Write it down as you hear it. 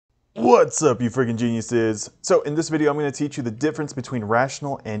What's up, you freaking geniuses? So in this video, I'm going to teach you the difference between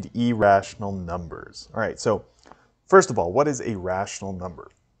rational and irrational numbers. All right, so first of all, what is a rational number?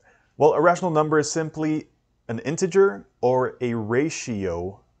 Well, a rational number is simply an integer or a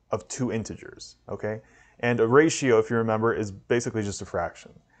ratio of two integers, okay? And a ratio, if you remember, is basically just a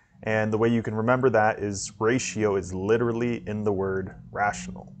fraction. And the way you can remember that is ratio is literally in the word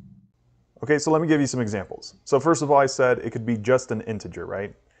rational. Okay, so let me give you some examples. So first of all, I said it could be just an integer,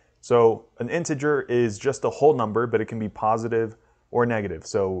 right? So an integer is just a whole number, but it can be positive or negative.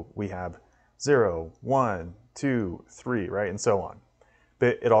 So we have 0, 1, 2, 3, right, and so on.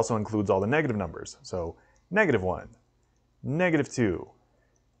 But it also includes all the negative numbers. So -1, -2,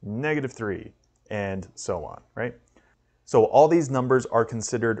 -3, and so on, right? So all these numbers are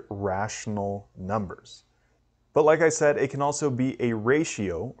considered rational numbers. But like I said, it can also be a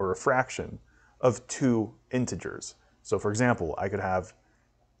ratio or a fraction of two integers. So for example, I could have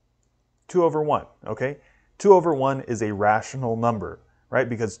 2 over 1, okay? 2 over 1 is a rational number, right?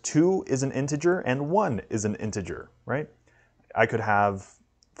 Because 2 is an integer and 1 is an integer, right? I could have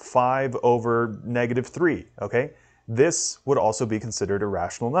 5 over -3, okay? This would also be considered a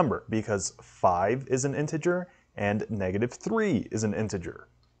rational number because 5 is an integer and -3 is an integer,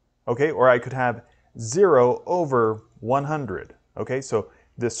 okay? Or I could have 0 over 100, okay? So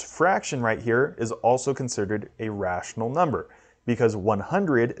this fraction right here is also considered a rational number because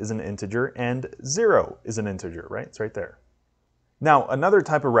 100 is an integer and 0 is an integer, right? It's right there. Now, another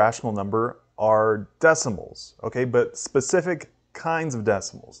type of rational number are decimals, okay? But specific kinds of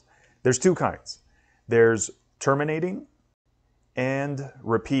decimals. There's two kinds. There's terminating and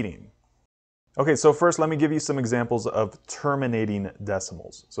repeating. Okay, so first let me give you some examples of terminating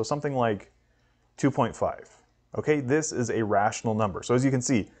decimals. So something like 2.5. Okay, this is a rational number. So as you can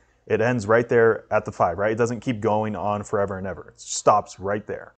see, it ends right there at the 5, right? It doesn't keep going on forever and ever. It stops right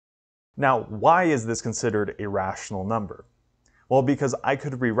there. Now, why is this considered a rational number? Well, because I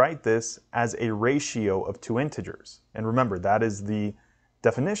could rewrite this as a ratio of two integers. And remember, that is the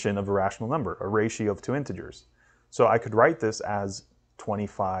definition of a rational number, a ratio of two integers. So I could write this as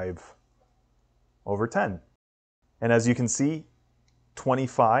 25 over 10. And as you can see,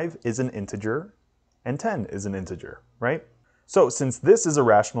 25 is an integer and 10 is an integer, right? So since this is a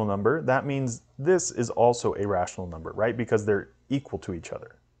rational number, that means this is also a rational number, right? Because they're equal to each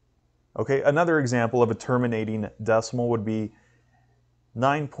other. Okay, another example of a terminating decimal would be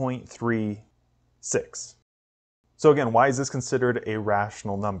 9.36. So again, why is this considered a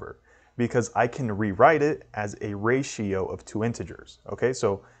rational number? Because I can rewrite it as a ratio of two integers. Okay,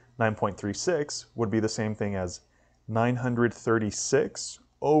 so 9.36 would be the same thing as 936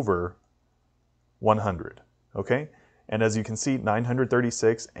 over 100. Okay? And as you can see,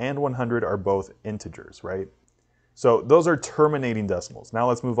 936 and 100 are both integers, right? So those are terminating decimals. Now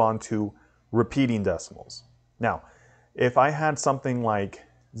let's move on to repeating decimals. Now, if I had something like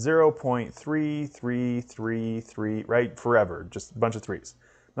 0.3333, right, forever, just a bunch of threes.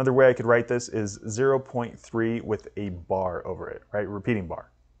 Another way I could write this is 0.3 with a bar over it, right, repeating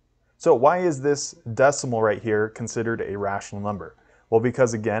bar. So why is this decimal right here considered a rational number? Well,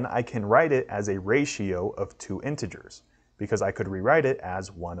 because again, I can write it as a ratio of two integers because I could rewrite it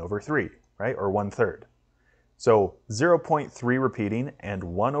as 1 over 3, right, or 1/3. So 0.3 repeating and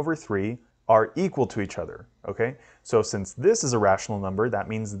 1 over 3 are equal to each other, okay? So since this is a rational number, that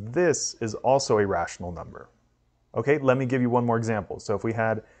means this is also a rational number. Okay, let me give you one more example. So if we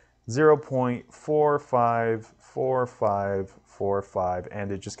had 0.454545,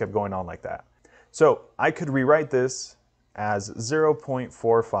 and it just kept going on like that. So I could rewrite this as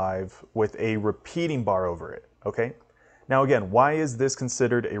 0.45 with a repeating bar over it, okay? Now again, why is this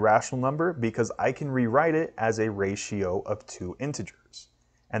considered a rational number? Because I can rewrite it as a ratio of two integers,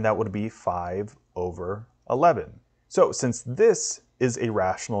 and that would be 5 over 11. So since this is a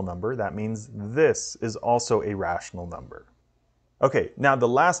rational number, that means this is also a rational number. Okay, now the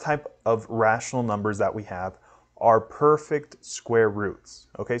last type of rational numbers that we have are perfect square roots.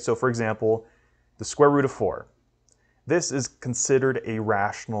 Okay, so for example, the square root of 4. This is considered a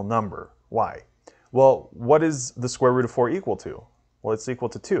rational number. Why? Well, what is the square root of 4 equal to? Well, it's equal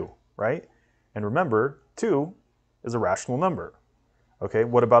to 2, right? And remember, 2 is a rational number. Okay,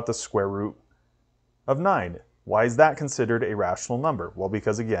 what about the square root of 9? Why is that considered a rational number? Well,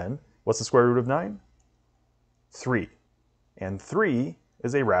 because again, what's the square root of 9? 3. And 3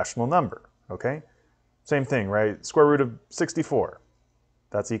 is a rational number, okay? Same thing, right? Square root of 64.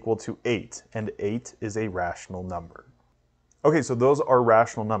 That's equal to 8, and 8 is a rational number. Okay, so those are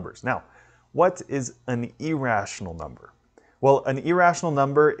rational numbers. Now, what is an irrational number? Well, an irrational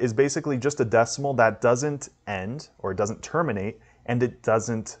number is basically just a decimal that doesn't end or doesn't terminate and it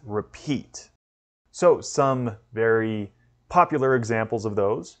doesn't repeat. So some very popular examples of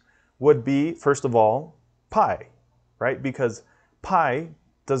those would be, first of all, pi, right? Because pi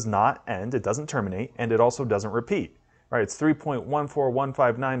does not end, it doesn't terminate, and it also doesn't repeat, right? It's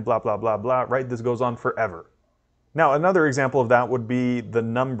 3.14159, blah, blah, blah, blah, right? This goes on forever. Now, another example of that would be the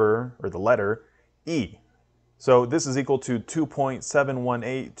number, or the letter, e. So this is equal to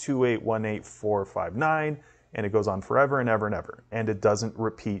 2.7182818,459, and it goes on forever and ever and ever, and it doesn't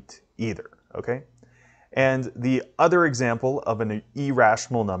repeat either, okay? And the other example of an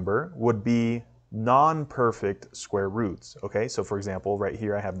irrational number would be non-perfect square roots, okay? So for example, right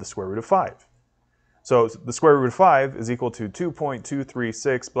here I have the square root of 5. So the square root of 5 is equal to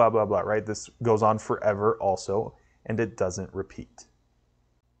 2.236, blah, blah, blah, right? This goes on forever also, and it doesn't repeat.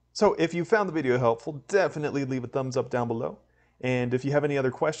 So if you found the video helpful, definitely leave a thumbs up down below. And if you have any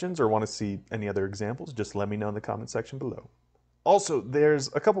other questions or want to see any other examples, just let me know in the comment section below. Also, there's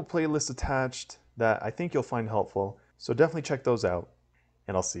a couple playlists attached that I think you'll find helpful, so definitely check those out,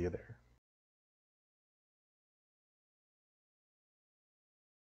 and I'll see you there.